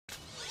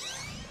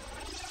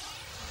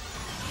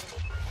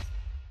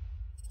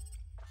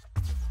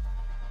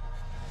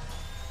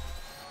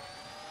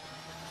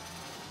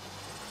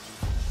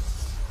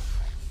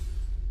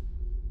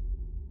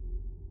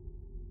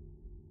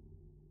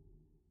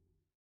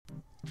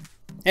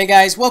Hey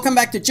guys, welcome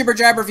back to Jibber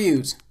Jabber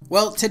Reviews.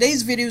 Well,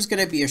 today's video is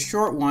going to be a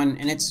short one,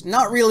 and it's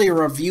not really a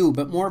review,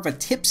 but more of a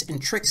tips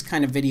and tricks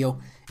kind of video,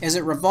 as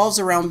it revolves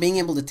around being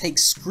able to take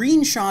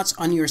screenshots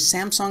on your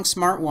Samsung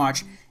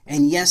Smartwatch.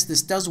 And yes,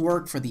 this does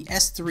work for the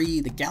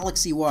S3, the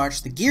Galaxy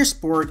Watch, the Gear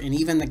Sport, and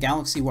even the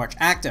Galaxy Watch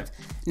Active.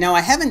 Now,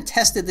 I haven't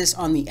tested this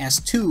on the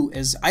S2,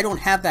 as I don't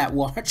have that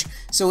watch,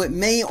 so it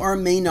may or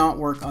may not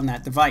work on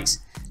that device.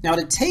 Now,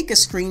 to take a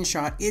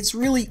screenshot, it's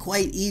really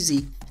quite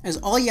easy, as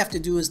all you have to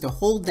do is to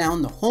hold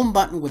down the home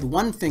button with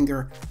one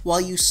finger while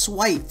you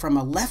swipe from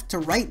a left to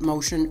right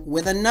motion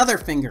with another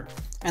finger.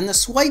 And the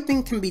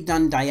swiping can be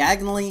done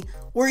diagonally,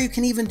 or you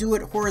can even do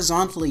it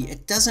horizontally.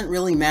 It doesn't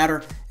really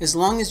matter as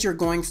long as you're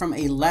going from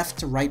a left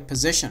to right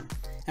position.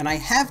 And I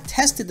have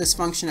tested this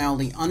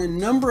functionality on a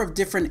number of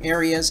different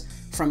areas,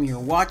 from your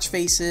watch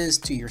faces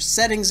to your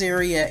settings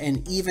area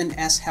and even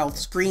S-Health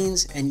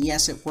screens, and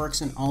yes, it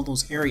works in all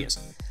those areas.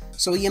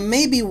 So you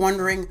may be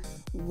wondering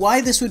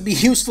why this would be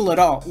useful at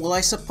all. Well,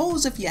 I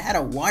suppose if you had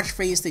a watch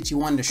face that you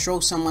wanted to show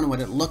someone what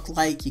it looked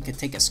like, you could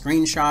take a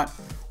screenshot.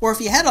 Or if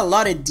you had a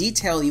lot of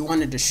detail you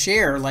wanted to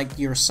share, like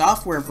your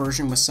software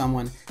version with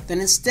someone,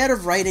 then instead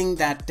of writing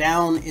that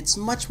down, it's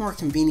much more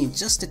convenient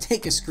just to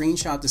take a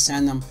screenshot to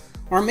send them.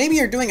 Or maybe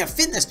you're doing a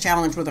fitness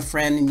challenge with a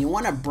friend and you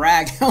want to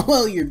brag how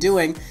well you're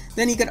doing,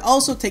 then you could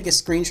also take a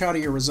screenshot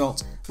of your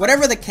results.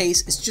 Whatever the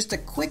case, it's just a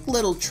quick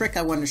little trick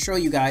I wanted to show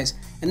you guys.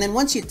 And then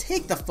once you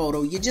take the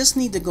photo, you just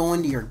need to go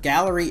into your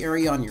gallery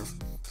area on your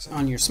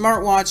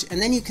smartwatch, and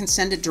then you can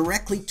send it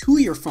directly to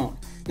your phone.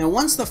 Now,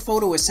 once the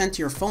photo is sent to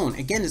your phone,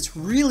 again, it's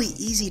really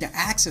easy to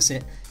access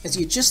it, as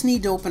you just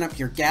need to open up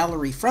your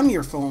gallery from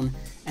your phone,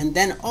 and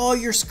then all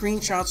your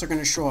screenshots are going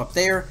to show up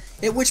there,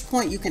 at which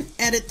point you can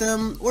edit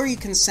them, or you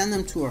can send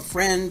them to a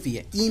friend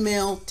via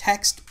email,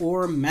 text,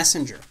 or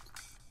messenger.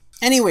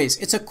 Anyways,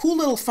 it's a cool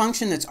little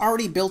function that's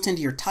already built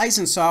into your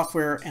Tizen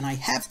software, and I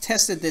have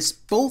tested this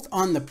both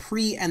on the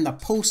pre and the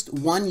post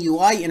One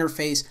UI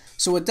interface,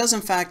 so it does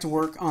in fact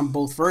work on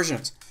both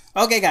versions.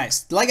 Okay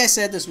guys, like I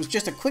said, this was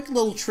just a quick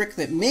little trick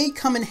that may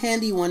come in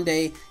handy one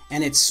day,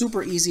 and it's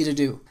super easy to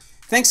do.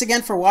 Thanks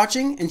again for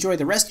watching, enjoy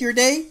the rest of your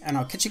day, and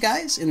I'll catch you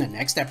guys in the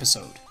next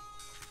episode.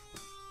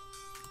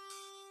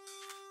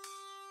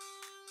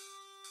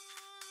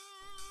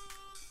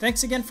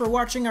 Thanks again for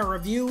watching our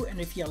review, and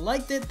if you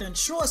liked it, then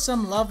show us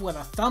some love with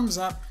a thumbs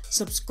up,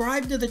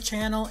 subscribe to the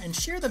channel, and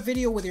share the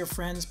video with your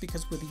friends,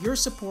 because with your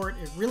support,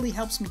 it really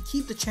helps me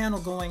keep the channel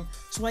going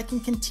so I can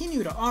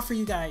continue to offer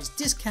you guys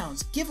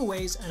discounts,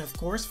 giveaways, and of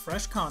course,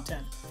 fresh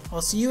content.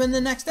 I'll see you in the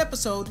next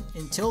episode.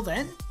 Until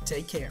then,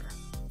 take care.